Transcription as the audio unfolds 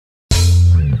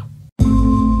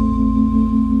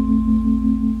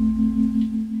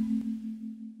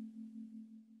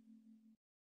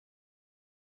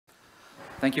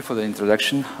Thank you for the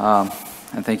introduction,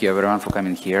 and thank you everyone for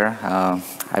coming here.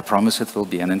 I promise it will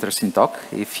be an interesting talk.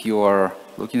 If you are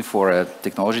looking for a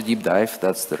technology deep dive,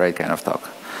 that's the right kind of talk.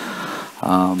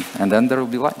 And then there will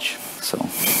be lunch, so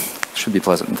it should be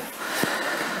pleasant.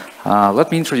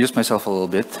 Let me introduce myself a little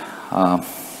bit.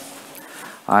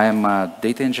 I am a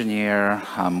data engineer.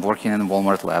 I'm working in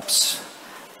Walmart Labs,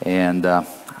 and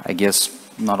I guess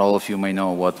not all of you may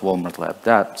know what Walmart Lab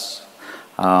does.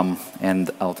 And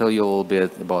I'll tell you a little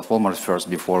bit about Walmart first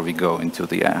before we go into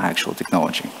the actual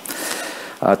technology.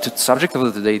 The subject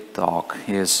of today's talk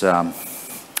is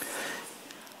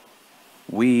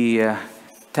we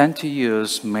tend to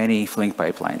use many Flink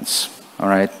pipelines. All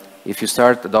right, if you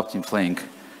start adopting Flink,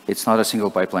 it's not a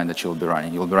single pipeline that you'll be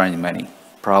running. You'll be running many,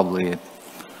 probably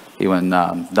even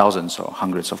dozens or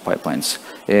hundreds of pipelines,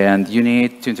 and you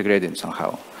need to integrate them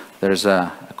somehow. There's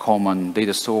a common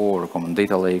data store, or a common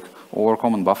data lake, or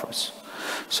common buffers.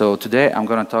 So today I'm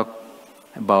going to talk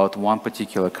about one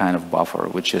particular kind of buffer,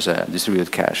 which is a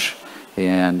distributed cache.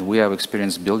 And we have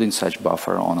experience building such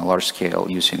buffer on a large scale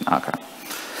using Akka.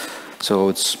 So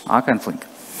it's Akka and Flink,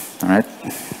 all right?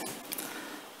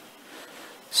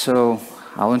 So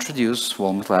I'll introduce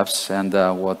Walmart Labs and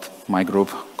what my group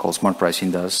called Smart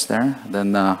Pricing does there.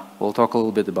 Then we'll talk a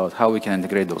little bit about how we can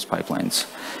integrate those pipelines.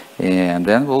 And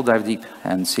then we'll dive deep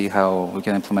and see how we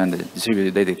can implement the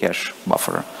distributed data cache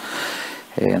buffer.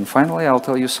 And finally, I'll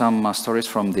tell you some stories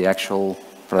from the actual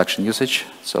production usage.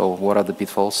 So what are the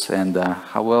pitfalls and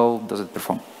how well does it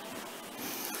perform?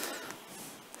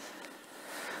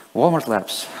 Walmart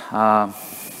Labs.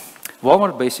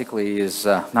 Walmart basically is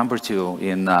number 2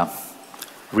 in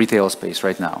retail space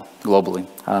right now, globally.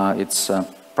 It's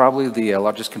probably the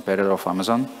largest competitor of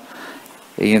Amazon.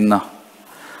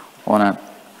 On a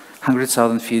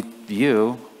 100,000 feet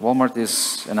view, Walmart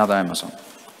is another Amazon.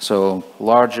 So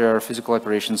larger physical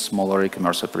operations, smaller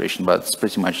e-commerce operation, but it's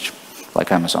pretty much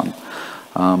like Amazon.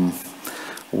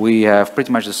 We have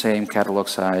pretty much the same catalog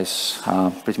size,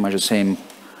 pretty much the same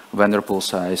vendor pool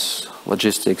size,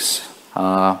 logistics,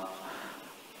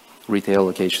 retail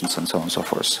locations, and so on and so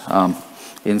forth.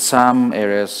 In some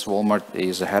areas, Walmart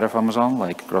is ahead of Amazon,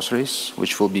 like groceries,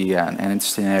 which will be an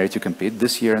interesting area to compete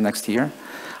this year and next year.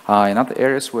 In other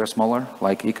areas, we're smaller,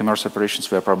 like e-commerce operations,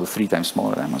 we're probably 3 times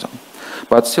smaller than Amazon,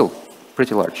 but still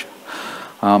pretty large.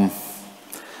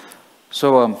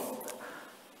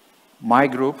 My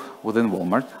group within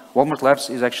Walmart Labs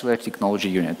is actually a technology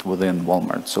unit within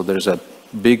Walmart. So there's a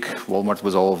big Walmart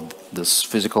with all of these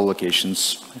physical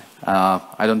locations.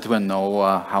 I don't even know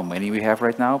how many we have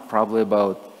right now, probably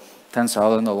about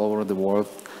 10,000 all over the world.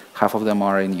 Half of them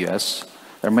are in the US.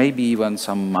 There may be even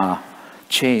some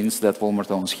chains that Walmart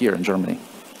owns here in Germany.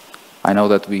 I know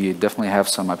that we definitely have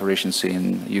some operations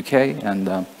in UK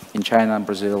and in China,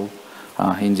 Brazil,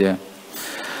 India.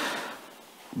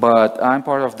 But I'm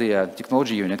part of the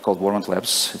technology unit called Walmart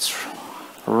Labs. It's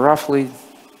roughly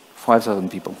 5,000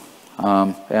 people.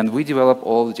 And we develop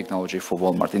all the technology for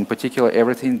Walmart. In particular,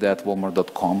 everything that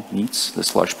Walmart.com needs,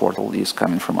 this large portal, is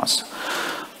coming from us.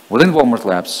 Within Walmart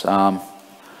Labs,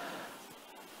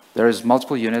 there is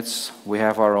multiple units. We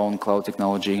have our own cloud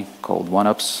technology called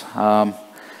OneUps.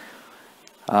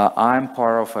 I'm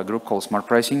part of a group called Smart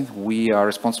Pricing. We are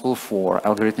responsible for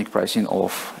algorithmic pricing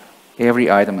of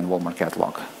every item in Walmart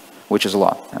catalog, which is a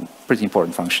lot and pretty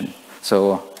important function.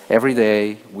 So every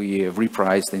day we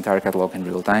reprice the entire catalog in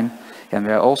real time. And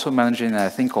we are also managing a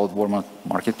thing called Walmart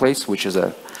Marketplace, which is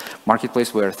a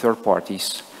marketplace where third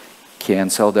parties can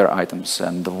sell their items,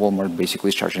 and the Walmart basically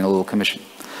is charging a little commission.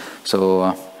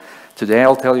 So today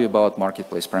I'll tell you about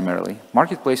Marketplace primarily.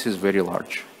 Marketplace is very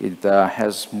large. It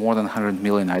has more than 100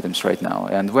 million items right now,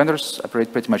 and vendors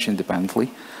operate pretty much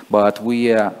independently, but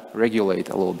we regulate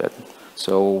a little bit.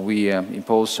 So we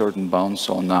impose certain bounds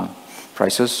on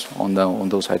prices on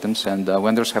those items, and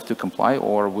vendors have to comply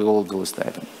or we will delist the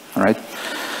item, all right?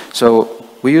 So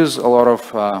we use a lot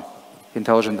of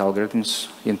intelligent algorithms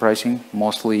in pricing,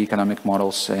 mostly economic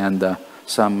models and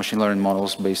some machine learning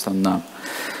models based on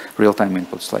real-time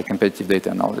inputs like competitive data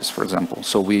analysis, for example.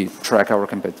 So we track our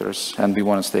competitors and we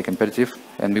want to stay competitive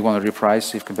and we want to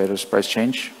reprice if competitors' price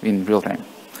change in real time.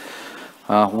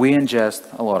 We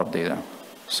ingest a lot of data.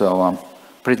 So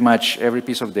pretty much every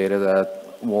piece of data that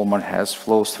Walmart has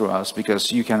flows through us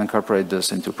because you can incorporate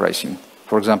this into pricing.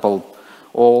 For example,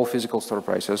 all physical store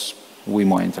prices we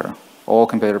monitor, all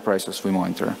competitor prices we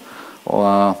monitor,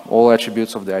 all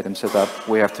attributes of the item setup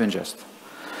we have to ingest.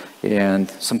 And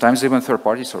sometimes even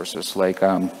third-party sources like,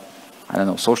 I don't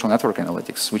know, social network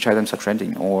analytics, which items are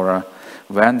trending, or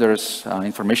vendors'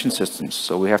 information systems.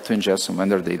 So we have to ingest some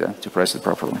vendor data to price it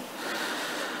properly.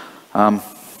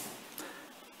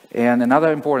 And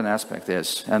another important aspect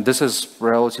is, and this is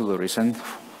relatively recent,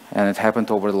 and it happened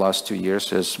over the last 2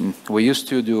 years, is we used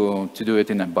to do it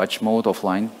in a batch mode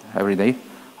offline every day.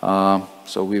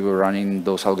 So we were running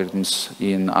those algorithms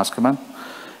in Azkaban.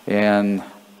 And a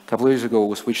couple of years ago,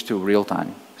 we switched to real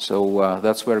time. So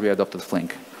that's where we adopted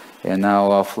Flink. And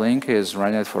now Flink is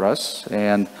running it for us.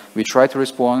 And we try to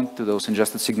respond to those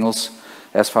ingested signals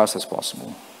as fast as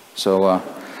possible. So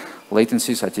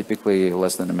latencies are typically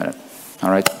less than a minute. All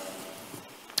right.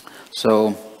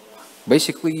 So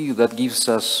basically, that gives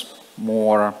us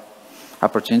more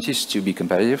opportunities to be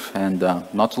competitive and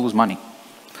not to lose money.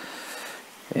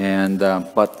 And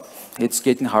but it's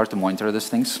getting hard to monitor these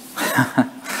things.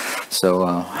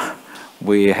 So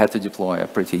we had to deploy a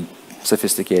pretty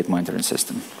sophisticated monitoring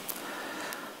system.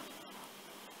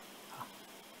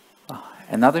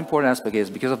 Another important aspect is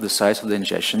because of the size of the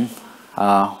ingestion,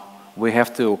 we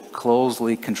have to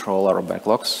closely control our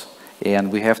backlogs,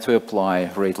 and we have to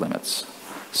apply rate limits.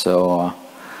 So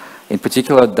in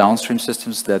particular, downstream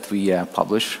systems that we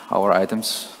publish our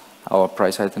items, our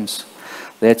price items,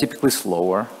 they're typically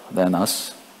slower than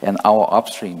us, and our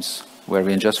upstreams, where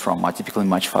we ingest from, are typically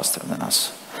much faster than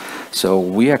us. So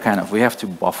we have to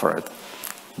buffer it,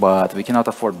 but we cannot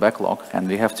afford backlog, and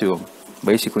we have to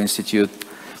basically institute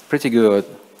pretty good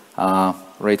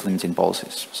rate limiting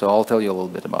policies. So I'll tell you a little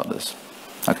bit about this,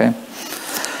 okay?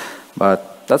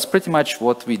 But that's pretty much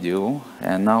what we do,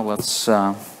 and now let's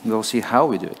go see how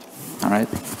we do it, all right?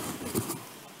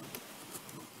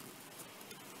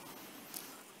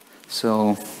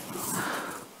 So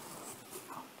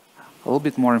a little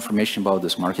bit more information about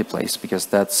this marketplace, because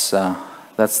that's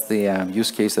the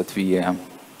use case that we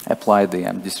apply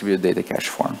the distributed data cache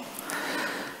for.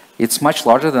 It's much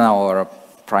larger than our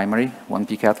primary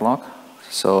 1P catalog.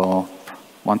 So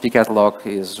 1P catalog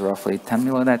is roughly 10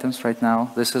 million items right now.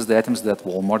 This is the items that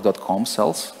Walmart.com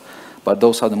sells, but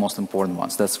those are the most important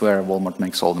ones. That's where Walmart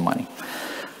makes all the money.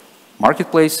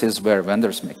 Marketplace is where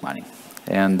vendors make money.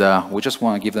 And we just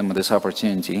want to give them this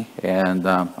opportunity and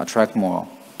attract more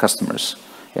customers.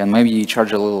 And maybe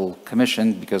charge a little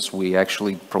commission because we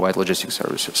actually provide logistics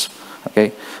services,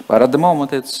 okay? But at the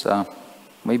moment, it's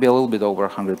maybe a little bit over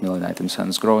 100 million items, and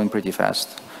it's growing pretty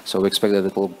fast. So we expect that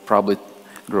it will probably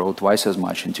grow twice as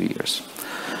much in 2 years.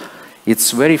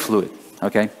 It's very fluid,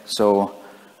 okay? So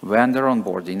vendor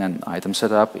onboarding and item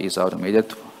setup is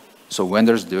automated. So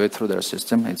vendors do it through their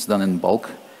system. It's done in bulk.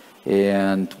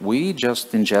 And we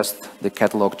just ingest the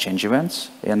catalog change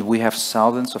events, and we have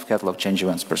thousands of catalog change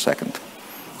events per second.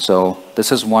 So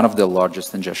this is one of the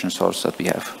largest ingestion sources that we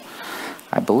have.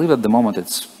 I believe at the moment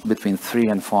it's between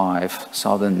 3,000 and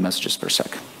 5,000 messages per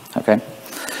sec, okay?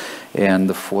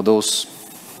 And for those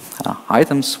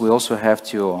items, we also have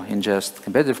to ingest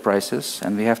competitive prices,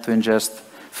 and we have to ingest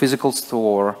physical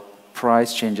store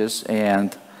price changes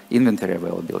and inventory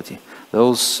availability.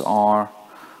 Those are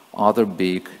other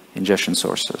big ingestion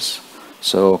sources.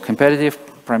 So competitive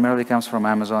primarily comes from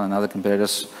Amazon and other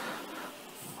competitors,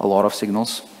 a lot of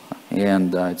signals,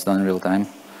 and it's done in real time.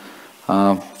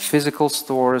 Physical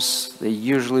stores, they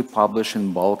usually publish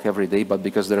in bulk every day, but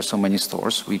because there are so many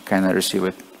stores, we kind of receive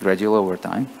it gradually over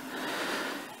time.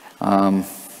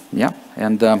 Yeah,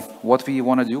 and what we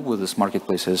want to do with this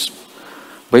marketplace is,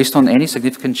 based on any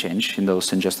significant change in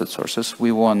those ingested sources,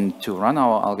 we want to run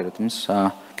our algorithms,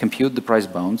 compute the price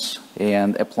bounds,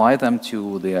 and apply them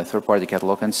to the third-party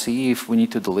catalog and see if we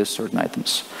need to delist certain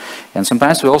items. And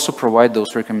sometimes we also provide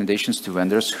those recommendations to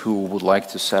vendors who would like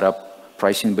to set up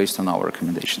pricing based on our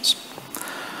recommendations.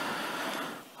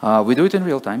 We do it in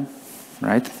real time,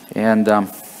 right? And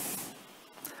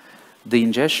the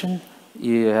ingestion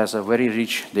has a very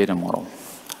rich data model.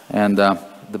 And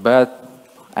the bad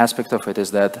aspect of it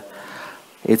is that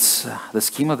the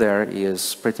schema there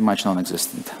is pretty much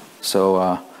non-existent.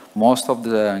 So most of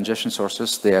the ingestion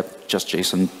sources, they are just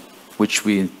JSON, which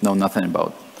we know nothing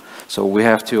about. So we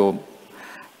have to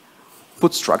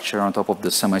put structure on top of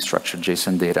the semi-structured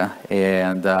JSON data,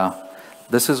 and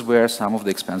this is where some of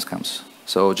the expense comes.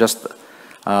 So just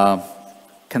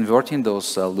converting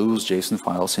those loose JSON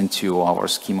files into our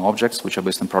schema objects, which are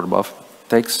based on protobuf,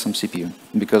 takes some CPU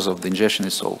because of the ingestion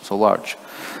is so large.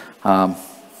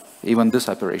 Even this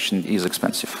operation is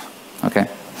expensive, okay?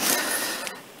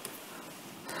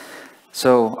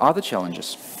 So other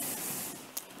challenges.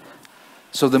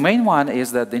 So the main one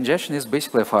is that the ingestion is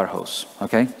basically a firehose,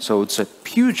 okay? So it's a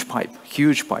huge pipe,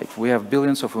 huge pipe. We have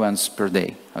billions of events per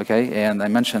day, okay? And I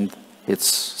mentioned it's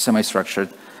semi-structured.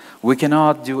 We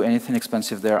cannot do anything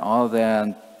expensive there other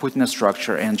than putting a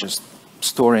structure and just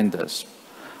storing this.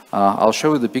 I'll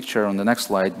show you the picture on the next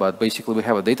slide, but basically we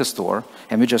have a data store,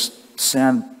 and we just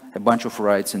send a bunch of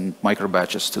writes in micro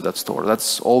batches to that store.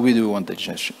 That's all we do on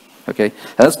digestion. Okay,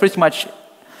 and that's pretty much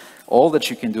all that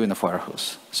you can do in a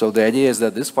firehose. So the idea is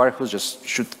that this firehose just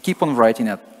should keep on writing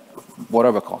at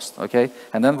whatever cost. Okay,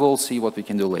 and then we'll see what we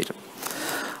can do later.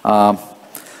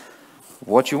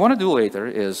 What you want to do later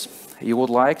is you would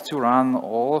like to run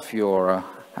all of your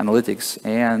analytics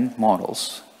and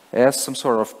models as some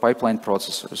sort of pipeline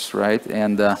processors, right?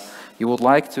 And you would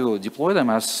like to deploy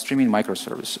them as streaming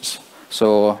microservices.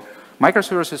 So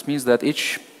microservices means that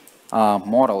each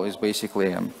model is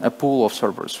basically a pool of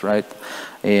servers, right?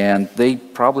 And they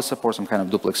probably support some kind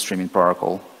of duplex streaming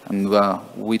protocol. And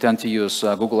we tend to use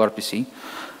Google RPC.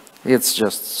 It's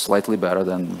just slightly better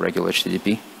than regular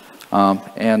HTTP.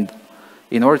 And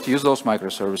in order to use those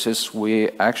microservices, we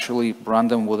actually run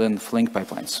them within Flink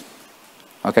pipelines.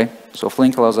 Okay, so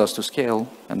Flink allows us to scale,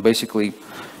 and basically,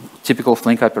 typical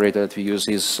Flink operator that we use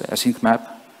is async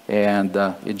map, and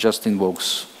it just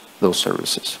invokes those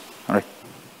services. All right.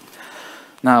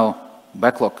 Now,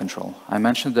 backlog control. I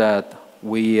mentioned that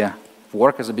we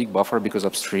work as a big buffer because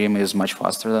upstream is much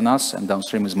faster than us, and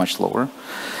downstream is much slower.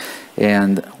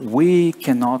 And we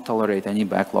cannot tolerate any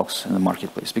backlogs in the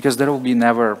marketplace because there will be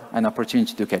never an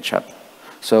opportunity to catch up.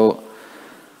 So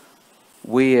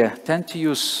we tend to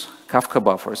use Kafka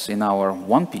buffers in our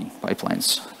 1P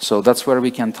pipelines. So that's where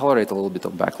we can tolerate a little bit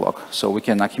of backlog. So we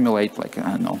can accumulate, like,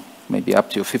 I don't know, maybe up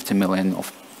to 50 million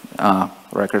of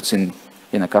records in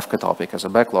a Kafka topic as a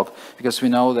backlog, because we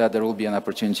know that there will be an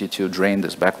opportunity to drain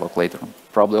this backlog later,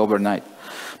 probably overnight.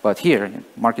 But here,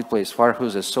 Marketplace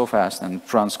Firehose is so fast and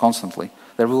runs constantly,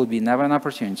 there will be never an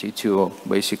opportunity to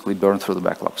basically burn through the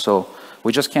backlog. So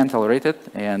we just can't tolerate it,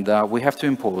 and we have to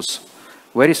impose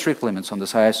very strict limits on the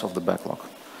size of the backlog.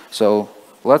 So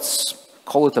let's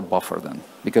call it a buffer then,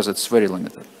 because it's very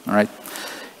limited, all right?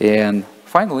 And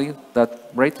finally, that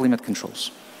rate limit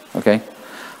controls, okay?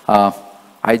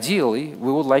 Ideally,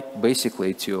 we would like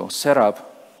basically to set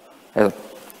up a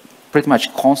pretty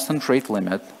much constant rate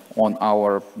limit on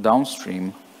our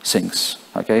downstream sinks,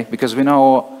 okay? Because we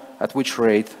know at which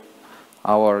rate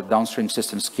our downstream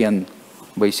systems can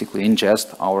basically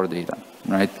ingest our data,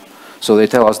 right? So they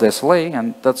tell us the SLA,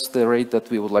 and that's the rate that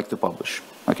we would like to publish,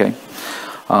 okay?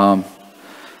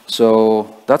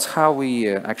 So that's how we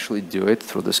actually do it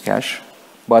through this cache,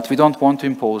 but we don't want to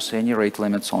impose any rate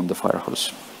limits on the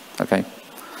firehose, okay?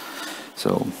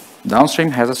 So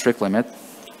downstream has a strict limit,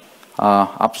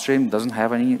 upstream doesn't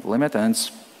have any limit, and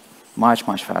it's much,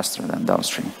 much faster than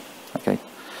downstream, okay?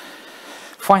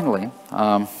 Finally,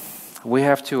 we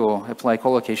have to apply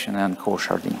collocation and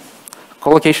co-sharding.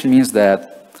 Collocation means that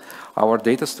our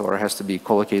data store has to be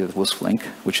collocated with Flink,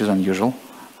 which is unusual,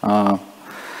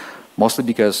 mostly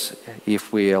because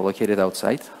if we allocate it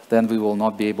outside, then we will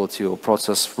not be able to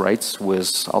process writes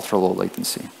with ultra-low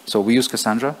latency. So we use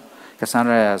Cassandra.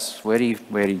 Cassandra has very,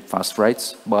 very fast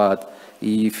writes, but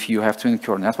if you have to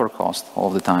incur network cost all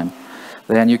the time,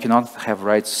 then you cannot have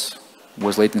writes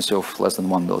with latency of less than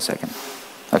 1 millisecond,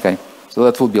 okay? So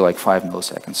that would be like 5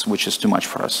 milliseconds, which is too much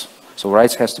for us. So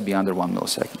writes has to be under 1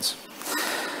 milliseconds.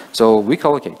 So we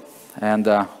collocate, and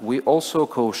we also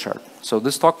co-shard. So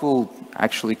this talk will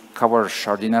actually cover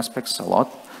sharding aspects a lot.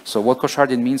 So what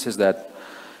co-sharding means is that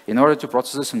in order to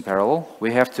process this in parallel,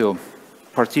 we have to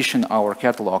partition our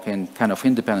catalog in kind of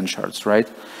independent shards, right?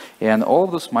 And all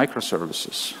of those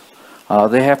microservices,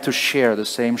 they have to share the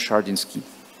same sharding scheme,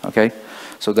 okay?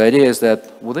 So the idea is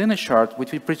that within a shard, we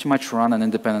pretty much run an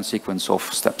independent sequence of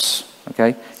steps,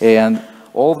 okay? And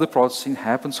all of the processing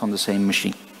happens on the same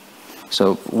machine.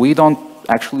 So we don't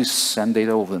actually send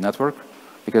data over the network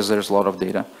because there's a lot of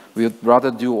data. We'd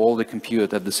rather do all the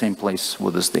compute at the same place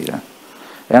with this data.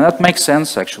 And that makes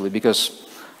sense, actually, because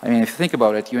I mean, if you think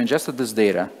about it, you ingested this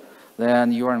data,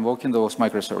 then you are invoking those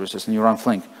microservices and you run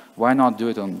Flink. Why not do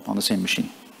it on the same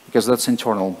machine? Because that's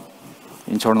internal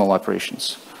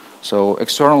operations. So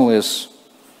external is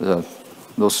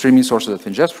those streaming sources that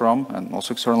we ingest from, and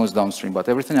also external is downstream, but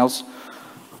everything else,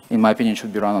 in my opinion,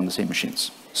 should be run on the same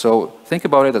machines. So think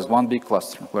about it as one big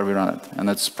cluster where we run it, and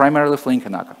it's primarily Flink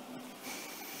and Akka.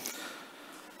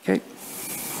 Okay,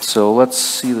 so let's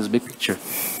see this big picture.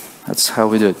 That's how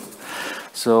we do it.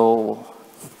 So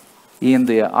in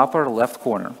the upper left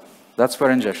corner, that's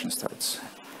where ingestion starts.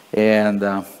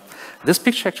 And this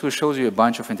picture actually shows you a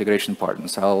bunch of integration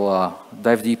partners. I'll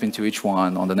dive deep into each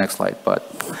one on the next slide. But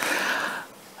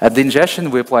at the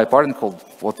ingestion, we apply a partner called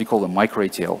what we call a micro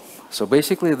ETL. So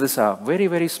basically, these are very,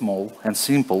 very small and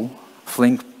simple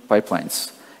Flink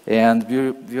pipelines. And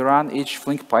we run each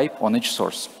Flink pipe on each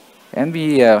source. And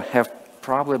we have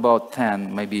probably about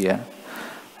 10, maybe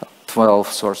 12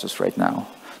 sources right now.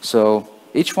 So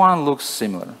each one looks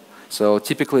similar. So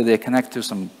typically they connect to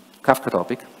some Kafka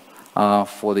topic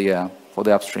for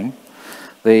the upstream.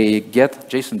 They get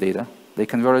JSON data, they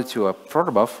convert it to a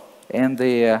protobuf, and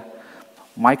they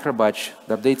micro-batch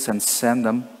the updates and send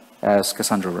them as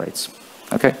Cassandra writes.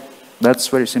 Okay, that's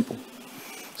very simple.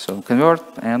 So convert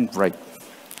and write.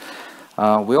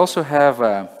 We also have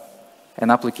an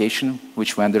application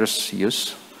which vendors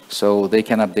use, so they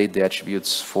can update the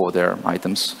attributes for their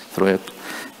items through it.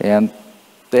 And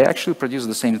they actually produce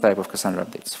the same type of Cassandra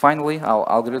updates. Finally, our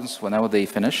algorithms, whenever they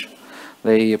finish,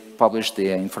 they publish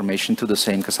the information to the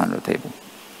same Cassandra table.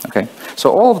 Okay,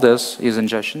 so all of this is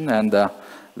ingestion, and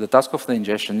the task of the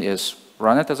ingestion is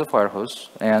run it as a firehose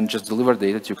and just deliver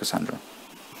data to Cassandra.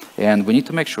 And we need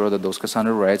to make sure that those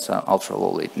Cassandra writes are ultra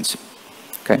low latency.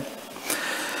 Okay.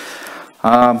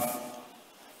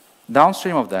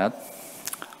 Downstream of that,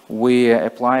 we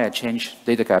apply a change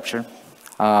data capture,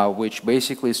 which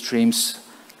basically streams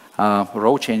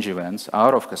row change events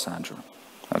out of Cassandra.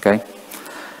 Okay.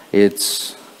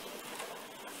 It's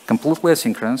completely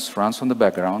asynchronous, runs on the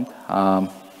background,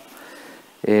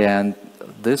 and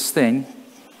this thing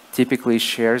typically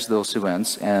shares those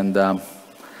events, and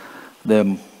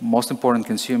the most important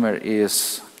consumer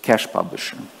is cache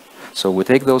publisher. So we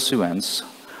take those events,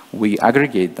 we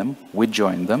aggregate them, we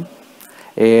join them,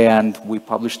 and we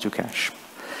publish to cache.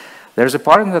 There's a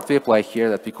pattern that we apply here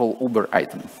that we call Uber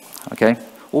item. Okay,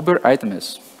 Uber item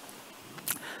is,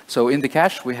 so in the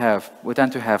cache we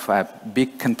tend to have a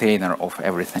big container of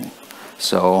everything.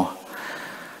 So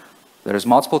there's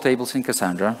multiple tables in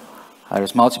Cassandra.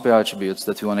 There's multiple attributes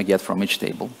that we want to get from each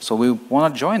table. So we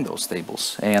want to join those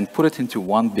tables and put it into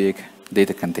one big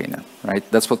data container, right?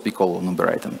 That's what we call an Uber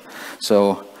item.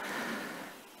 So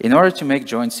in order to make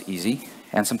joins easy,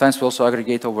 and sometimes we also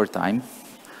aggregate over time,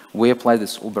 we apply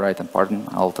this Uber item pattern.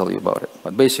 I'll tell you about it.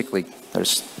 But basically,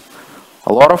 there's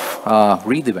a lot of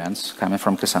read events coming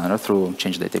from Cassandra through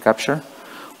change data capture.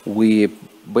 We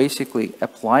basically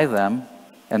apply them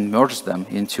and merge them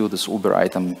into this Uber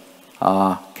item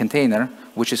container,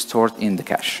 which is stored in the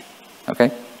cache.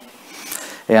 Okay?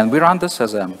 And we run this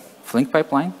as a Flink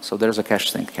pipeline, so there's a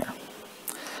cache sync here.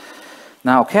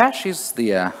 Now, cache is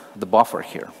the buffer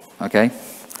here. Okay?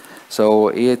 So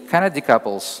it kind of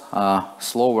decouples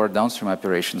slower downstream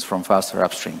operations from faster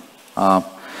upstream.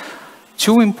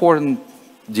 Two important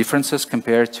differences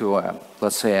compared to,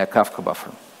 let's say, a Kafka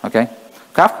buffer. Okay?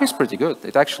 Kafka is pretty good.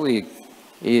 It actually,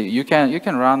 you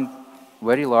can run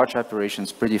very large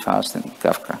operations pretty fast in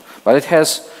Kafka. But it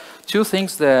has two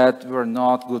things that were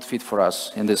not good fit for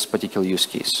us in this particular use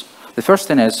case. The first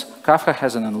thing is Kafka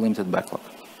has an unlimited backlog.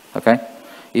 Okay?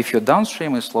 If your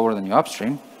downstream is slower than your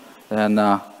upstream,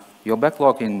 then your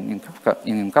backlog in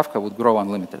Kafka would grow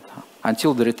unlimited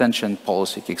until the retention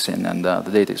policy kicks in and the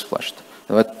data is flushed.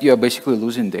 But you're basically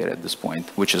losing data at this point,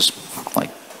 which is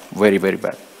like very, very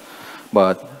bad.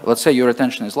 But let's say your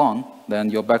retention is long, then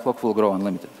your backlog will grow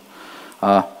unlimited.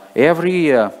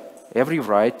 Every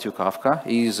write to Kafka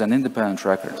is an independent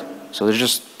record. So they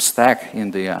just stack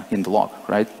in the log,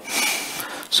 right?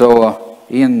 So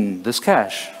in this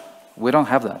cache, we don't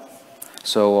have that.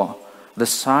 So the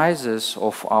sizes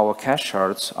of our cache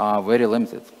shards are very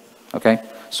limited. Okay?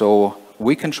 So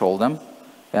we control them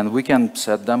and we can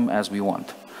set them as we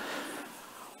want.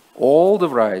 All the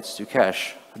writes to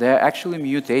cache, they're actually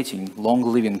mutating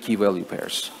long-living key value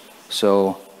pairs.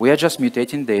 So we are just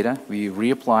mutating data, we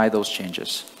reapply those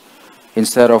changes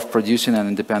instead of producing an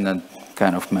independent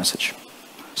kind of message.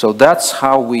 So that's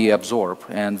how we absorb,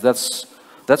 and that's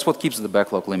what keeps the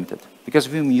backlog limited, because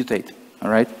we mutate, all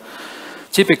right?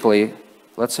 Typically,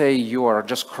 let's say you are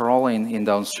just crawling in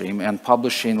downstream and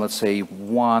publishing, let's say,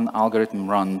 one algorithm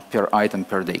run per item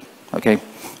per day, okay?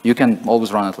 You can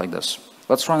always run it like this.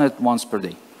 Let's run it once per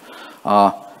day.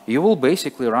 You will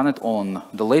basically run it on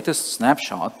the latest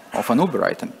snapshot of an Uber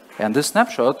item. And this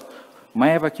snapshot may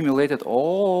have accumulated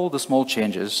all the small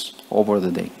changes over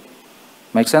the day.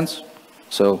 Make sense?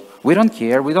 So we don't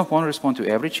care. We don't want to respond to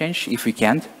every change if we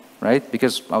can't, right?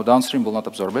 Because our downstream will not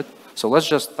absorb it. So let's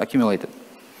just accumulate it.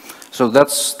 So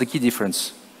that's the key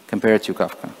difference compared to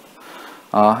Kafka.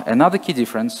 Another key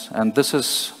difference, and this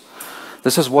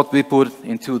is what we put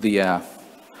into the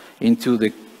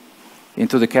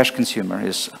cache consumer,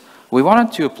 is we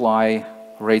wanted to apply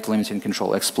rate limiting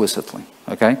control explicitly.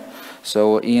 Okay,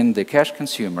 so in the cache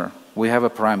consumer, we have a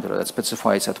parameter that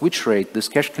specifies at which rate this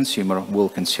cache consumer will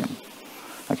consume.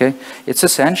 Okay, it's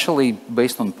essentially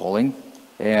based on polling,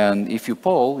 and if you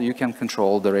poll, you can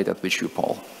control the rate at which you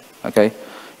poll. Okay.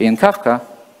 In Kafka,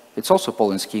 it's also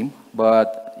polling scheme,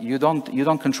 but you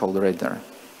don't control the rate there.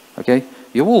 Okay?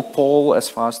 You will poll as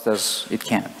fast as it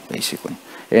can, basically.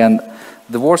 And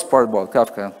the worst part about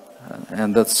Kafka,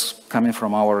 and that's coming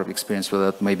from our experience with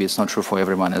it, maybe it's not true for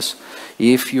everyone, is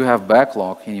if you have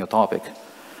backlog in your topic,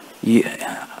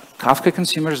 Kafka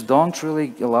consumers don't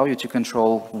really allow you to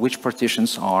control which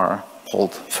partitions are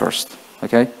pulled first,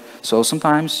 okay? So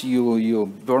sometimes you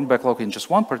burn backlog in just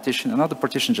one partition, another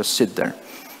partition just sit there,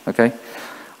 okay?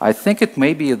 I think it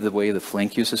may be the way the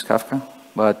Flink uses Kafka,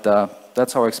 but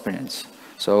that's our experience.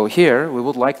 So here, we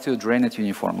would like to drain it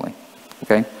uniformly,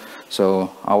 okay?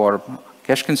 So our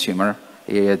cache consumer,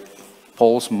 it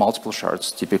pulls multiple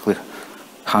shards, typically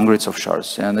hundreds of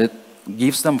shards, and it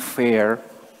gives them fair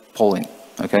polling,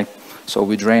 okay? So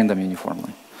we drain them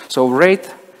uniformly. So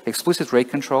rate, explicit rate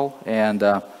control, and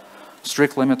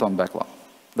strict limit on backlog.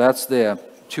 That's the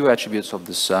two attributes of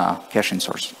this caching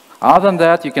source. Other than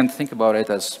that, you can think about it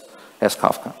as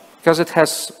Kafka, because it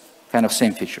has kind of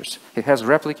same features. It has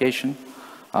replication,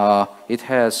 it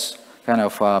has kind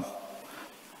of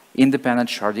independent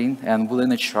sharding, and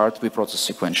within each shard, we process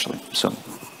sequentially. So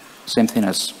same thing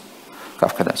as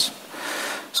Kafka does.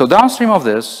 So downstream of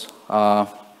this,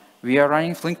 we are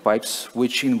running Flink pipes,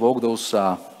 which invoke those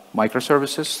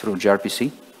microservices through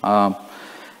gRPC.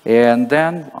 And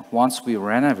then once we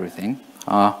ran everything,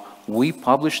 we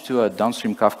publish to a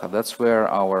downstream Kafka. That's where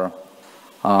our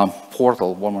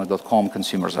portal, walmart.com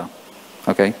consumers are,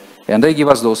 okay? And they give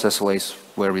us those SLAs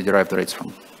where we derive the rates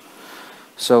from.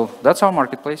 So that's our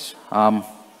marketplace.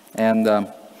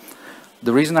 The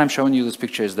reason I'm showing you this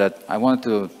picture is that I wanted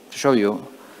to show you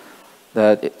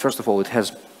that, first of all, it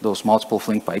has those multiple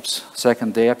Flink pipes.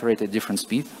 Second, they operate at different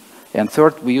speed. And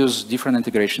third, we use different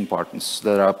integration partners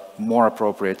that are more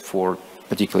appropriate for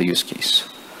particular use case.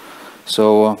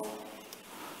 So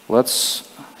let's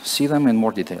see them in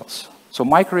more details. So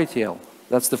micro-ETL,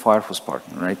 that's the firehose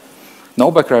partner, right?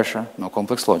 No backcrasher, no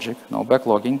complex logic, no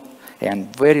backlogging,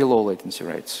 and very low latency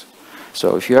rates.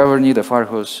 So if you ever need a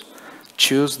firehose,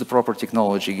 choose the proper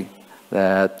technology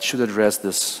that should address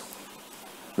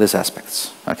these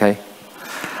aspects, okay?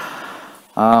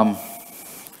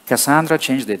 Cassandra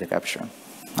changed data capture.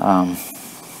 I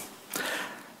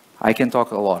can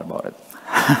talk a lot about it.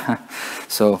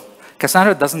 So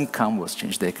Cassandra doesn't come with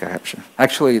change data capture.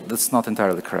 Actually, that's not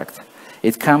entirely correct.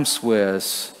 It comes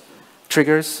with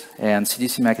triggers and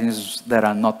CDC mechanisms that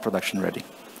are not production ready.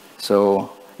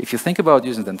 So if you think about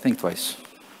using them, think twice.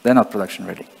 They're not production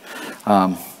ready.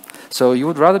 So you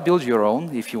would rather build your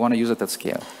own if you want to use it at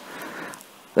scale.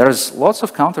 There's lots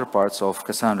of counterparts of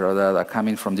Cassandra that are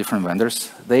coming from different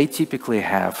vendors. They typically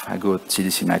have a good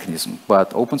CDC mechanism,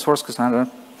 but open source Cassandra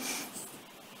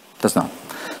does not.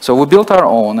 So we built our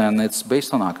own, and it's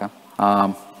based on Akka.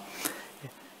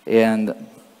 And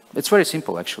it's very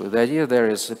simple, actually. The idea there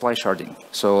is apply sharding,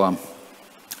 so,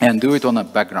 and do it on a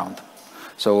background.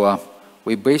 So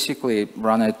we basically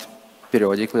run it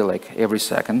periodically, like every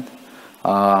second.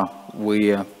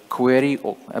 We query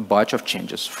a bunch of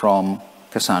changes from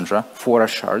Cassandra for a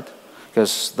shard,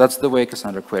 because that's the way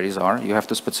Cassandra queries are. You have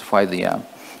to specify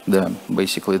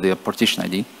basically the partition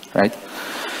ID, right?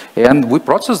 And we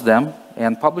process them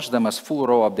and publish them as full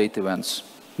row update events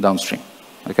downstream,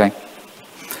 okay?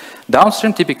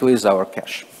 Downstream typically is our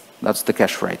cache. That's the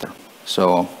cache writer.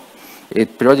 So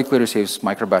it periodically receives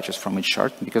micro batches from each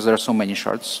shard, because there are so many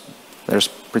shards, there's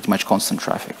pretty much constant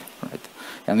traffic, right?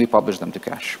 And we publish them to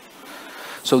cache.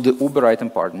 So the Uber item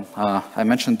pardon, I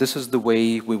mentioned this is the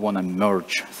way we want to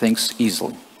merge things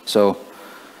easily. So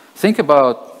think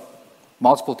about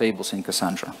multiple tables in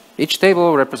Cassandra. Each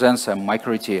table represents a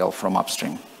micro-ETL from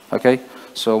upstream, okay?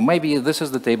 So maybe this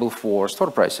is the table for store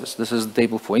prices. This is the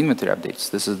table for inventory updates.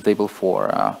 This is the table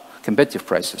for competitive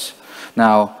prices.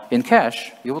 Now, in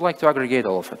cache, you would like to aggregate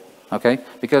all of it, okay?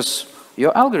 Because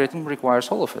your algorithm requires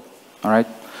all of it, all right?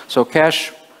 So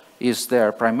cache is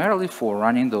there primarily for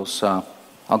running those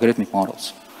algorithmic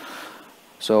models.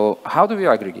 So how do we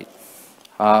aggregate?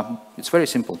 It's very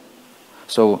simple.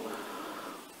 So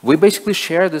we basically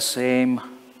share the same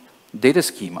data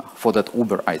schema for that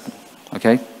Uber item,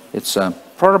 okay? It's a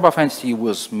proto buff entity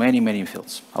with many, many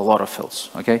fields, a lot of fields,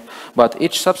 okay? But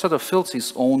each subset of fields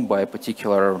is owned by a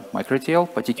particular micro-ETL,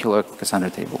 particular Cassandra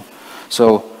table.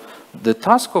 So the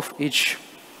task of each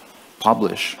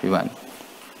publish event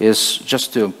is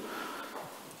just to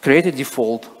create a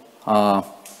default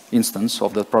instance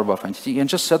of that proto buff entity and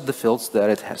just set the fields that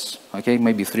it has, okay?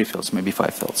 Maybe 3 fields, maybe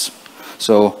 5 fields.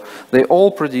 So they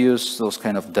all produce those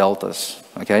kind of deltas,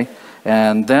 okay?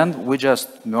 And then we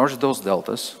just merge those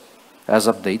deltas as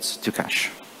updates to cache.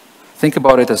 Think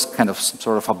about it as kind of some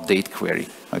sort of update query,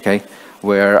 okay?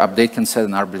 Where update can set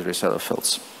an arbitrary set of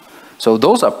fields. So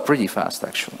those are pretty fast,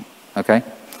 actually, okay?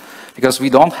 Because we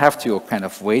don't have to kind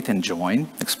of wait and join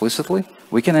explicitly.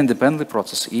 we can independently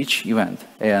process each event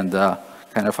and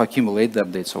kind of accumulate the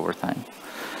updates over time.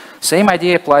 Same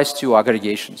idea applies to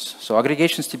aggregations. So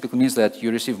aggregations typically means that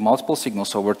you receive multiple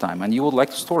signals over time and you would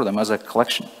like to store them as a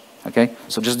collection. Okay?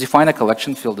 So just define a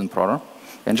collection field in Proto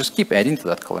and just keep adding to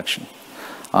that collection.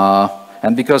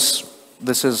 And because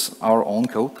this is our own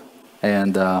code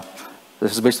and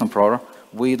this is based on Proto,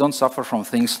 we don't suffer from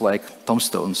things like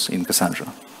tombstones in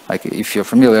Cassandra. Like if you're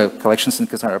familiar, collections in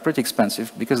Cassandra are pretty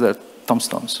expensive because they're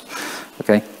tombstones.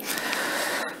 Okay?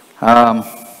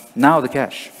 Now the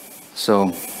cache.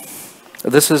 So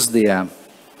this is the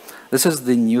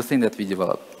new thing that we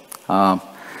developed.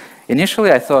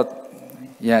 Initially, I thought,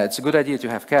 yeah, it's a good idea to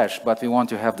have cache, but we want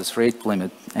to have this rate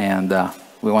limit, and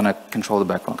we want to control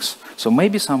the backlogs. So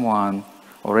maybe someone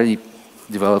already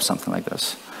developed something like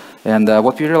this. And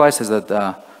what we realized is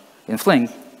that in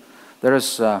Flink, there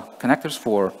is connectors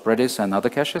for Redis and other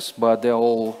caches, but they're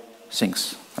all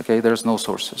sinks. Okay, there's no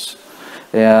sources.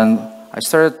 And I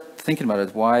started thinking about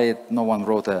it, why no one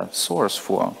wrote a source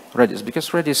for Redis,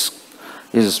 because Redis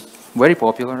is very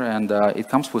popular and it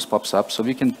comes with PubSub, so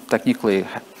we can technically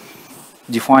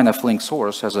define a Flink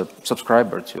source as a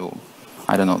subscriber to,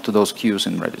 I don't know, to those queues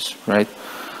in Redis, right?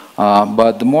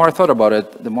 But the more I thought about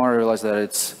it, the more I realized that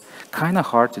it's kind of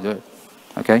hard to do it,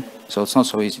 okay? So it's not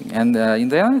so easy. And in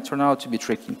the end, it turned out to be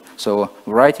tricky. So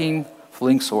writing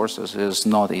Flink sources is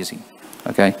not easy,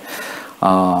 okay?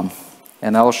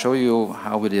 And I'll show you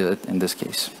how we did it in this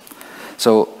case.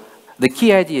 So the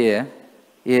key idea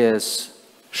is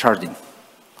sharding.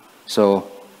 So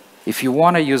if you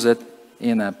want to use it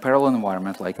in a parallel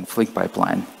environment like in Flink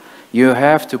pipeline, you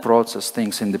have to process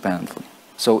things independently.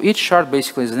 So each shard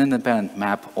basically is an independent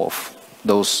map of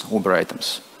those Uber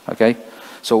items. Okay?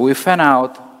 So we fan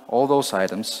out all those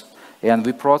items and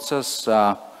we process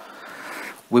them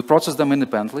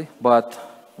independently, but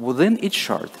within each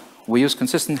shard, we use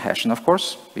consistent hashing, of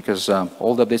course, because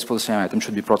all the updates for the same item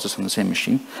should be processed on the same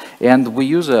machine. And we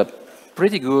use a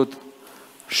pretty good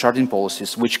sharding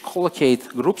policies which collocate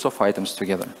groups of items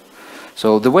together.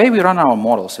 So the way we run our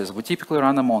models is we typically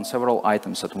run them on several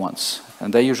items at once.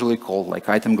 And they're usually called like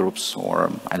item groups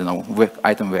or, I don't know,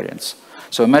 item variants.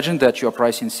 So imagine that you're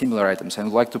pricing similar items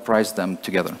and would like to price them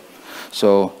together.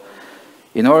 So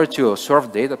in order to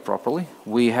serve data properly,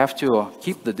 we have to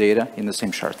keep the data in the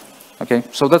same shard. Okay,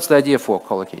 so that's the idea for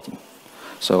collocating.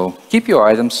 So keep your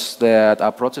items that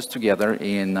are processed together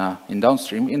in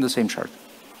downstream in the same shard.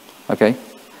 Okay,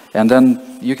 and then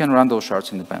you can run those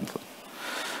shards independently.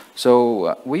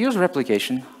 So we use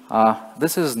replication.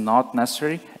 This is not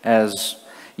necessary, as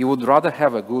you would rather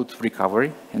have a good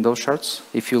recovery in those shards.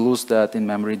 If you lose that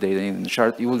in-memory data in the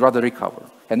shard, you would rather recover.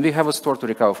 And we have a store to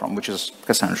recover from, which is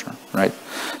Cassandra, right?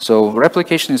 So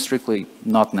replication is strictly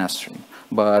not necessary,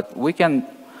 but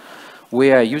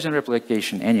we are using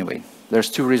replication anyway. There's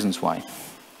two reasons why.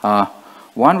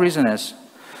 One reason is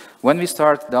when we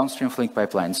start downstream Flink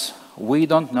pipelines, we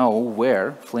don't know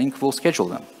where Flink will schedule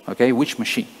them, okay, which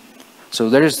machine. So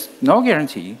there is no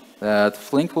guarantee that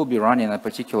Flink will be running a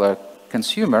particular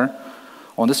consumer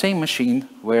on the same machine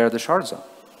where the shards are,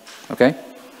 okay?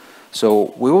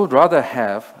 So we would rather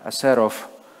have a set of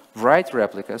write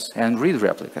replicas and read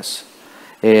replicas.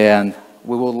 And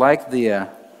we would like the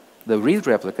read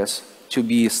replicas to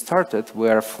be started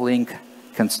where Flink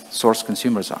source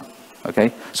consumers are,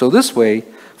 okay? So this way,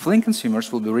 Flink consumers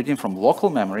will be reading from local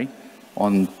memory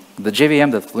on the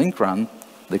JVM that Flink run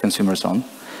the consumers on,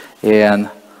 and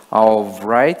our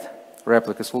write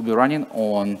replicas will be running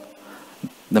on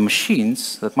the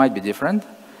machines that might be different,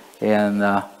 and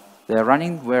they're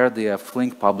running where the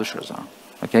Flink publishers are,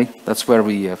 okay? That's where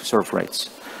we serve writes.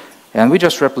 And we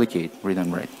just replicate read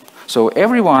and write. So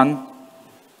everyone,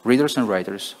 readers and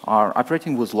writers, are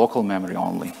operating with local memory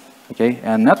only, okay?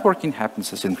 And networking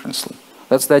happens asynchronously.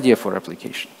 That's the idea for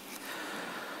replication.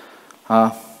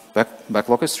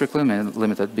 Backlog is strictly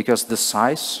limited because the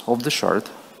size of the shard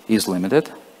is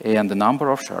limited and the number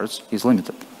of shards is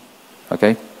limited,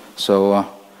 okay? So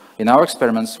in our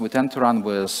experiments, we tend to run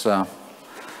with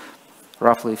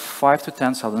roughly 5,000 to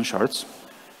 10,000 shards,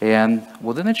 and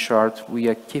within each shard, we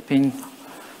are keeping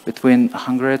between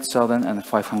 100,000 and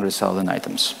 500,000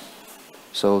 items.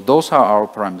 So those are our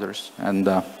parameters, and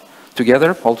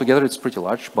altogether, it's pretty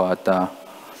large, but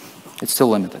it's still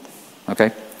limited,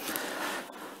 okay?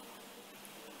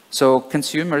 So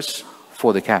consumers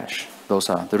for the cache, those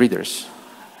are the readers,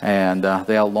 and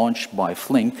they are launched by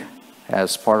Flink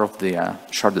as part of the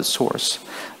sharded source.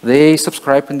 They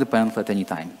subscribe independently at any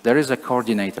time. There is a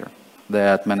coordinator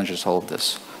that manages all of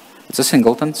this. It's a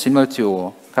singleton, similar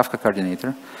to Kafka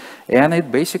coordinator, and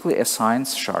it basically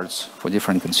assigns shards for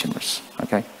different consumers,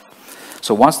 okay?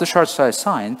 So once the shards are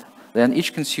assigned, then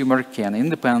each consumer can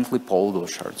independently poll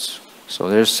those shards. So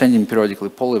they're sending periodically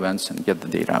poll events and get the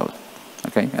data out.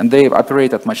 Okay, and they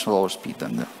operate at much lower speed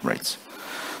than the writes.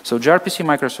 So gRPC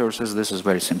microservices, this is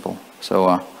very simple.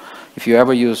 So if you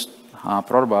ever use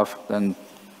protobuf, then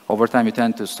over time you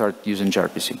tend to start using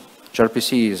gRPC.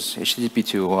 gRPC is HTTP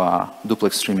to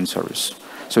duplex streaming service.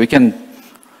 So you can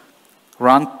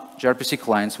run gRPC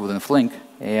clients within Flink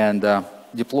and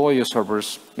deploy your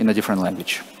servers in a different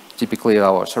language. Typically,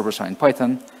 our servers are in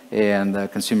Python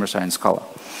and consumers are in Scala.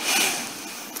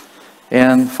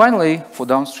 And finally, for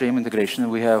downstream integration,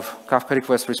 we have Kafka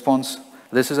request response.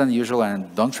 This is unusual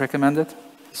and don't recommend it.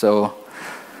 So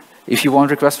if you want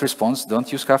request response,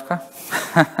 don't use Kafka.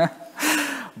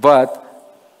 But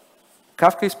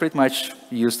Kafka is pretty much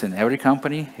used in every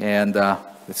company, and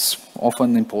it's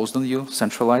often imposed on you,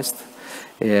 centralized.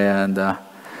 And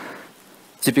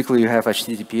typically, you have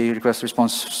HTTP request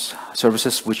response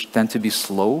services, which tend to be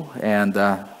slow and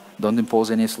don't impose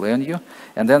any SLA on you.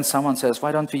 And then someone says,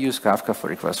 why don't we use Kafka for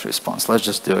request response? Let's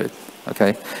just do it,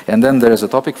 okay? And then there is a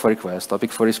topic for request,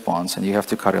 topic for response, and you have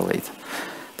to correlate.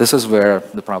 This is where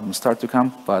the problems start to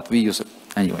come, but we use it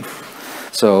anyway.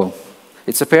 So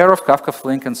it's a pair of Kafka,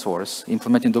 Flink, and Source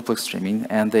implementing duplex streaming,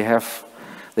 and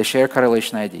they share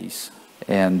correlation IDs.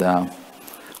 And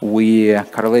we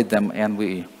correlate them, and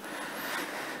we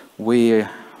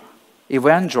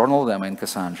event journal them in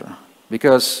Cassandra.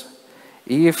 Because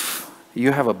if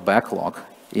you have a backlog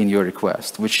in your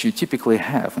request, which you typically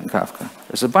have in Kafka,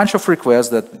 there's a bunch of requests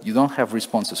that you don't have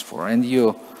responses for, and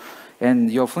your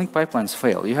Flink pipelines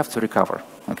fail. You have to recover,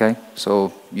 okay?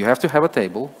 So you have to have a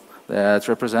table that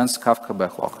represents Kafka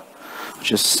backlog,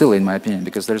 which is silly in my opinion,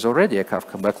 because there's already a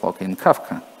Kafka backlog in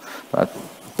Kafka, but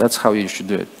that's how you should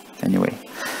do it anyway.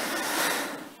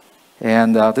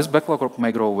 And this backlog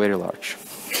may grow very large.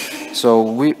 So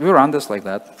we run this like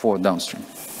that for downstream.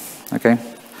 Okay,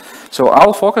 so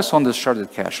I'll focus on the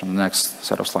sharded cache on the next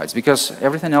set of slides because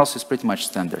everything else is pretty much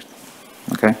standard.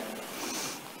 Okay,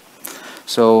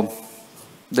 so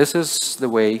this is the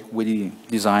way we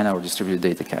design our distributed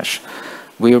data cache.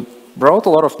 We brought a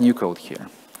lot of new code here.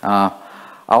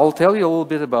 I'll tell you a little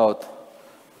bit about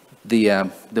the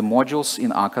modules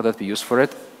in Akka that we use for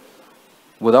it.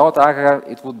 Without Akka,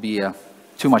 it would be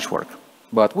too much work.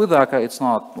 But with Akka, it's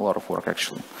not a lot of work,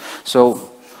 actually.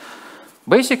 So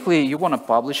basically, you want to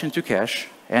publish into cache,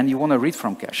 and you want to read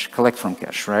from cache, collect from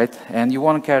cache, right? And you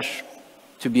want cache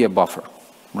to be a buffer,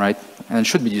 right? And it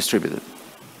should be distributed.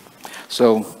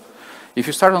 So if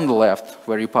you start on the left,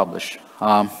 where you publish,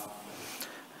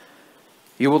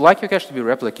 you would like your cache to be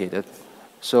replicated.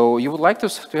 So you would like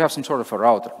to have some sort of a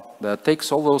router that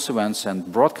takes all those events and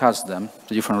broadcasts them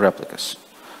to different replicas.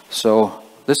 So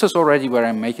this is already where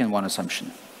I'm making one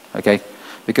assumption, okay?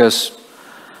 Because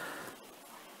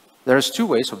there's two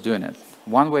ways of doing it.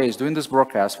 One way is doing this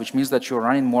broadcast, which means that you're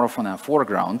running more of on a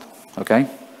foreground, okay?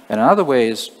 And another way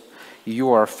is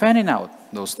you are fanning out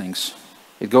those things.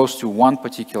 It goes to one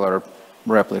particular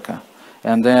replica.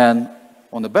 And then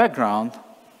on the background,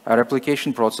 a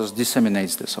replication process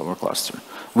disseminates this over cluster.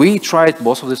 We tried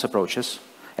both of these approaches.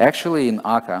 Actually, in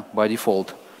Akka, by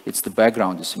default, it's the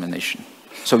background dissemination.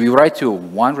 So we write to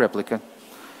one replica.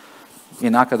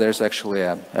 In Akka, there's actually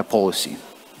a policy.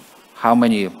 How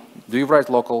many, do you write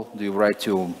local? Do you write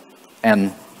to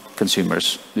N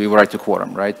consumers? Do you write to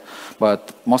quorum, right?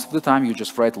 But most of the time, you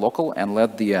just write local and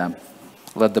let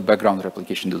the background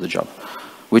replication do the job.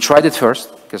 We tried it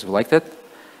first because we liked it,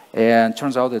 and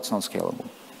turns out it's not scalable.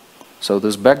 So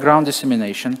this background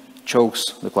dissemination chokes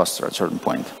the cluster at a certain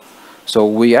point. So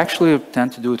we actually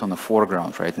tend to do it on the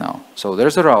foreground right now. So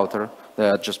there's a router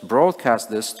that just broadcasts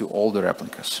this to all the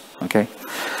replicas, okay?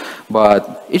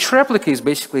 But each replica is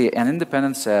basically an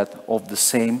independent set of the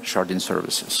same sharding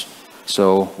services.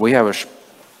 So we have a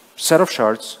set of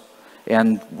shards,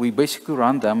 and we basically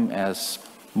run them as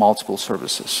multiple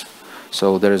services.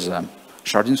 So there is a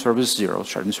sharding service 0,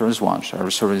 sharding service 1,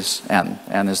 sharding service n.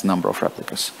 N is number of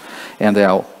replicas. And they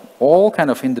are all kind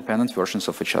of independent versions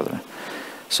of each other.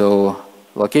 So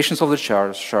locations of the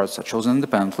shards are chosen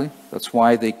independently. That's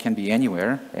why they can be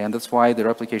anywhere, and that's why the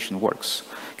replication works.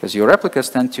 Because your replicas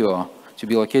tend to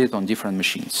be located on different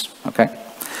machines, okay?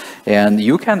 And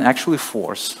you can actually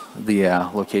force the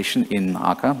location in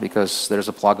Akka because there's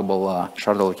a pluggable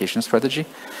shard allocation strategy.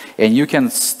 And you can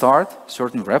start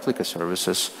certain replica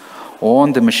services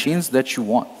on the machines that you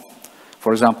want.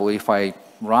 For example, if I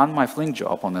run my Flink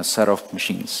job on a set of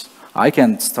machines, I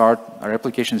can start a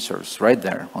replication service right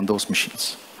there on those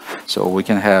machines. So we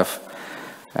can have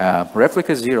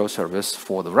replica 0 service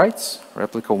for the writes,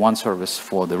 replica 1 service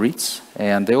for the reads,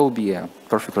 and they will be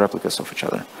perfect replicas of each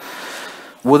other.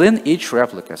 Within each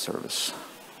replica service,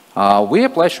 we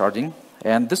apply sharding,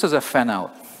 and this is a fan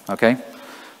out, okay?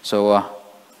 So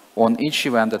on each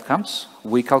event that comes,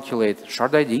 we calculate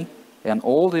shard ID, and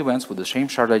all the events with the same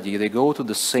shard ID, they go to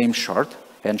the same shard,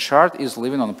 and shard is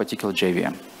living on a particular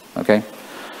JVM, okay?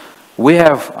 We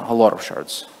have a lot of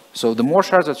shards. So the more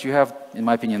shards that you have, in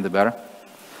my opinion, the better.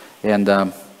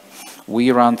 And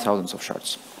we run thousands of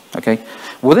shards, okay?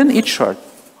 Within each shard,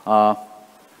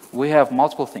 we have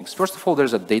multiple things. First of all,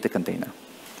 there's a data container,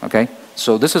 okay?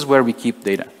 So this is where we keep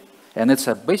data. And it's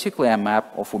basically a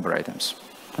map of Uber items,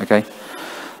 okay?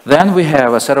 Then we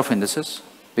have a set of indices,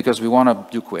 because we want to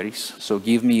do queries. So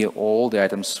give me all the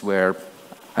items where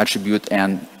attribute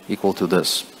n equal to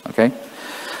this, okay?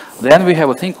 Then we have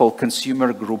a thing called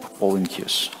consumer group polling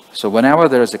queues. So whenever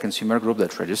there is a consumer group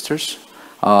that registers,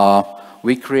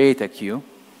 we create a queue,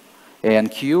 and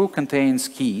queue contains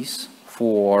keys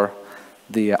for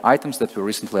the items that were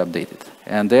recently updated,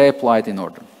 and they are applied in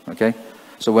order, okay?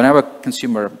 So whenever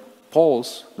consumer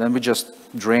polls, then we just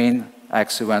drain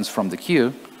X events from the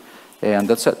queue, and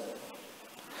that's it.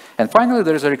 And finally,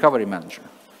 there is a recovery manager.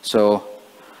 So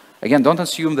again, don't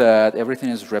assume that everything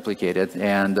is replicated,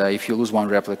 and if you lose one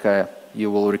replica, you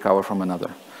will recover from another.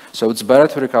 So it's better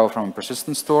to recover from a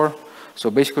persistent store. So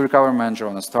basically, recovery manager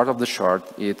on the start of the shard,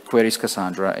 it queries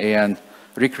Cassandra and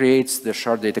recreates the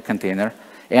shard data container.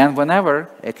 And whenever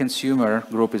a consumer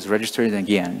group is registered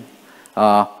again,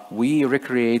 we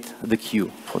recreate the queue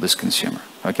for this consumer,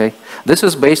 okay? This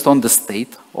is based on the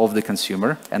state of the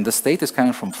consumer, and the state is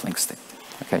coming from Flink state,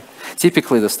 okay?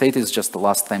 Typically, the state is just the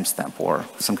last timestamp or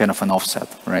some kind of an offset,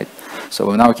 right?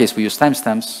 So in our case, we use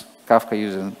timestamps. Kafka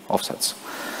uses offsets.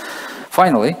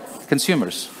 Finally,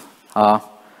 consumers.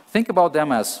 Think about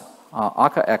them as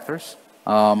Akka actors,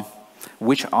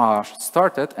 which are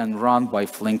started and run by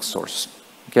Flink source.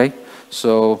 Okay,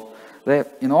 so they,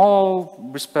 in all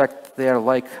respect, they are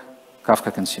like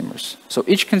Kafka consumers. So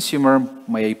each consumer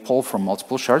may pull from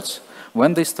multiple shards.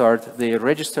 When they start, they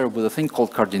register with a thing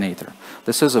called coordinator.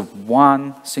 This is a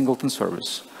one singleton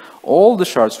service. All the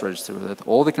shards register with it,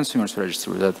 all the consumers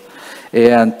register with it,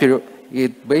 and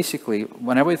it basically,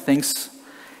 whenever it thinks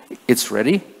it's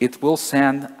ready, it will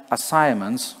send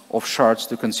assignments of shards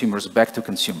to consumers back to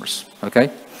consumers,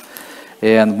 okay?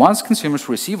 And once consumers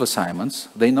receive assignments,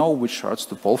 they know which shards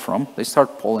to pull from. They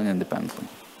start pulling independently.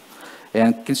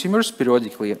 And consumers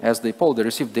periodically, as they pull, they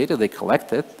receive data, they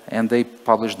collect it, and they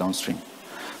publish downstream.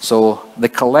 So the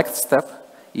collect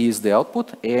step is the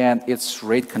output, and it's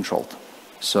rate controlled.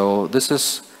 So this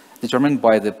is determined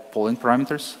by the polling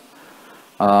parameters.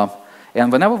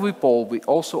 And whenever we poll, we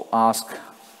also ask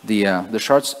the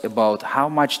shards about how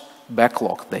much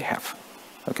backlog they have,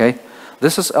 okay?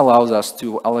 This allows us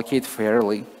to allocate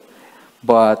fairly,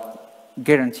 but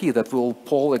guarantee that we'll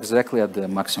poll exactly at the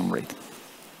maximum rate.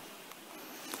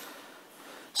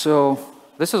 So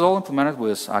this is all implemented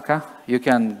with Akka. You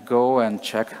can go and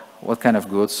check what kind of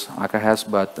goods Akka has,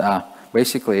 but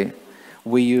basically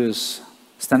we use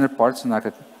standard parts in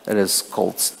Akka. It is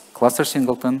called cluster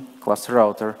singleton, cluster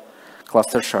router,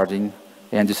 cluster sharding,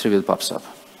 and distributed pub-sub.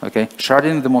 Okay,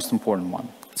 sharding is the most important one.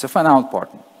 It's a fan-out part.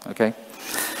 Okay.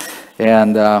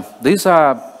 And these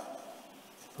are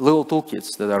little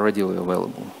toolkits that are readily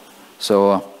available.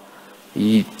 So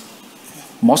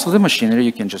most of the machinery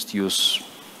you can just use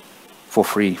for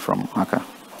free from Akka.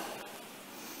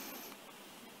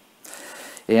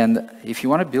 And if you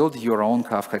want to build your own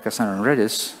Kafka, Cassandra, and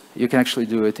Redis, you can actually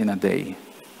do it in a day.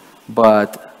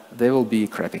 But they will be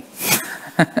crappy.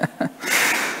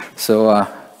 So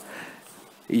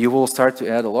you will start to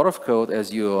add a lot of code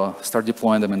as you start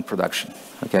deploying them in production,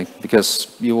 okay?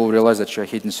 Because you will realize that you're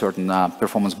hitting certain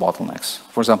performance bottlenecks.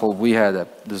 For example, we had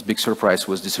this big surprise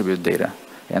with distributed data,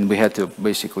 and we had to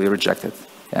basically reject it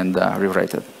and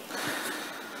rewrite it.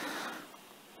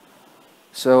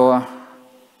 So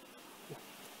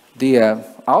the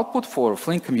output for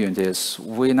Flink community is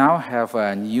we now have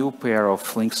a new pair of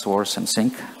Flink source and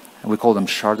sink. We call them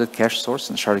sharded cache source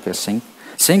and sharded cache sink.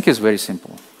 Sink is very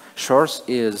simple. Source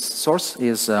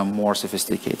is more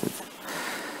sophisticated.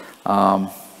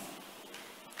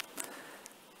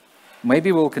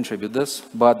 Maybe we'll contribute this,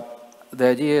 but the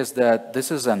idea is that this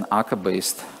is an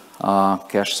Akka-based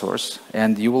cache source,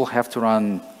 and you will have to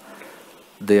run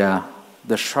the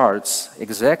shards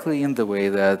exactly in the way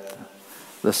that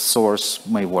the source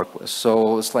may work with.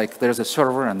 So it's like there's a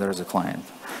server and there's a client.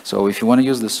 So if you want to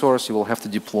use the source, you will have to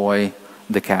deploy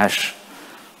the cache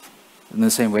in the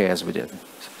same way as we did.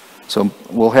 So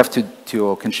we'll have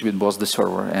to contribute both the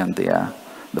server and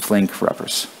the Flink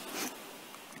wrappers.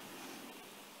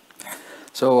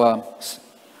 So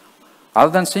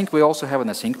other than sync, we also have an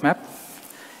async map.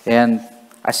 And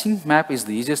async map is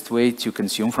the easiest way to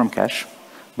consume from cache.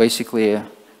 Basically,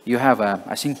 you have a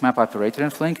async map operator in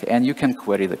Flink, and you can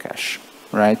query the cache,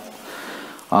 right?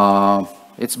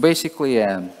 It's basically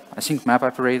an async map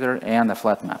operator and a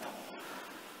flat map.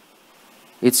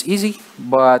 It's easy,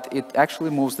 but it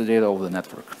actually moves the data over the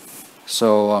network.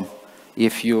 So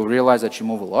if you realize that you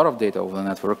move a lot of data over the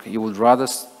network, you would rather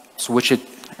switch it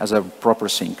as a proper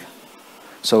sink.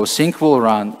 So sink will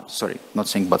run, sorry, not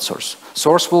sink, but source.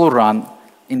 Source will run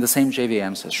in the same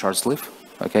JVMs as shards live,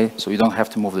 okay? So you don't have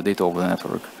to move the data over the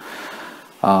network.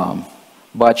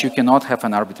 But you cannot have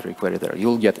an arbitrary query there.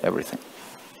 You'll get everything.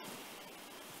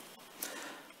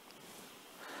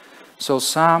 So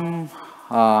some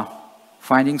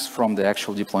findings from the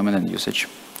actual deployment and usage.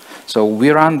 So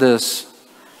we run this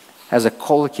as a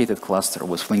collocated cluster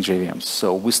with Flink JVMs.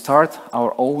 So we start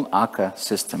our own Akka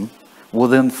system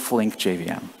within Flink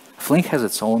JVM. Flink has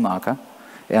its own Akka,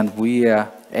 and we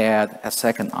add a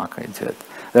second Akka into it.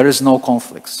 There is no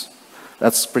conflicts.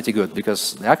 That's pretty good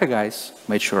because the Akka guys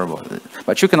made sure about it.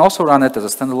 But you can also run it as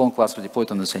a standalone cluster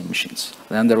deployed on the same machines.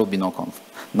 Then there will be no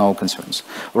concerns.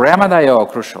 RAM and I/O are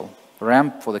crucial.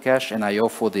 RAM for the cache and I/O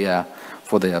for the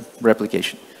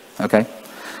replication. Okay.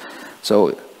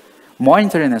 So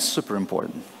monitoring is super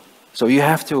important. So you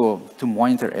have to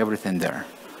monitor everything there.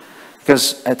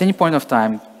 Because at any point of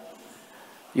time,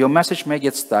 your message may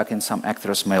get stuck in some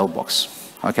actor's mailbox,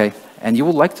 okay? And you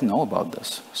would like to know about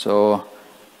this. So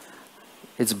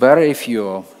it's better if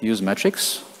you use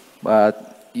metrics,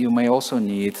 but you may also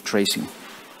need tracing,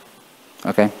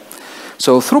 okay?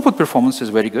 So throughput performance is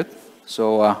very good.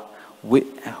 So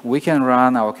we can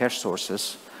run our cache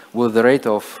sources with the rate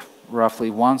of roughly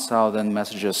 1,000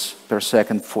 messages per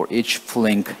second for each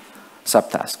Flink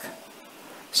subtask.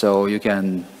 So you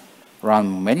can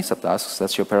run many subtasks,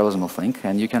 that's your parallelism of Flink,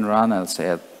 and you can run, let's say,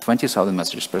 at 20,000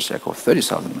 messages per second or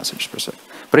 30,000 messages per second.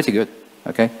 Pretty good,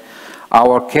 okay?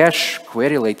 Our cache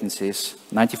query latencies,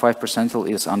 95%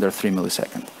 is under 3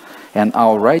 milliseconds. And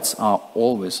our writes are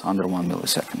always under 1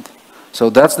 millisecond.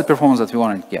 So that's the performance that we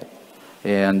want to get.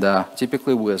 And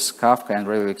typically with Kafka and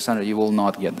Rail Extender, you will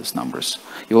not get these numbers.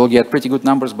 You will get pretty good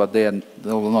numbers, but they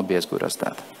will not be as good as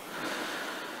that.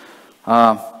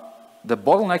 The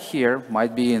bottleneck here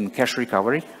might be in cache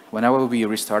recovery. Whenever we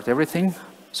restart everything,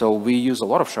 so we use a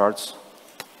lot of shards,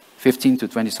 15 to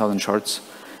 20,000 shards.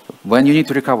 When you need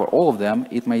to recover all of them,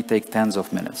 it may take tens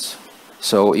of minutes.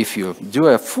 So if you do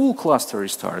a full cluster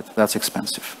restart, that's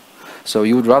expensive. So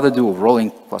you would rather do a rolling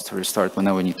cluster restart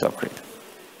whenever you need to upgrade.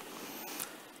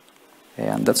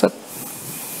 And that's it.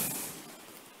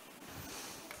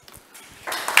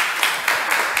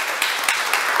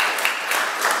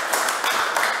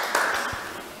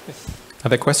 Are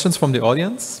there questions from the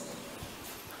audience?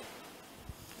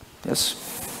 Yes.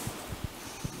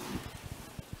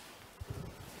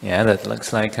 Yeah, that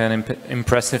looks like an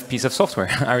impressive piece of software.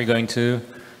 Are you going to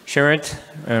share it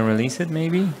and release it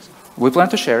maybe? We plan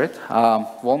to share it.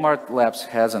 Walmart Labs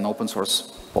has an open source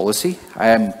policy. I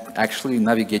am actually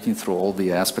navigating through all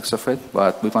the aspects of it,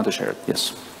 but we plan to share it,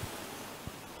 yes.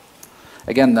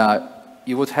 Again,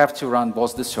 you would have to run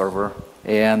both the server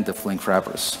and the Flink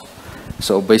wrappers.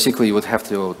 So basically, you would have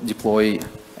to deploy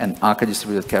an Akka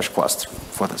Distributed Cache cluster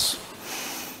for this.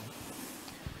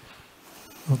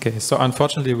 Okay, so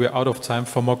unfortunately, we're out of time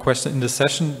for more questions in the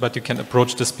session, but you can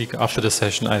approach the speaker after the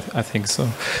session, I think so.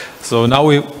 So now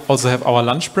we also have our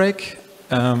lunch break,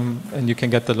 and you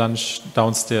can get the lunch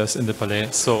downstairs in the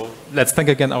Palais. So let's thank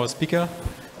again our speaker.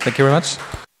 Thank you very much.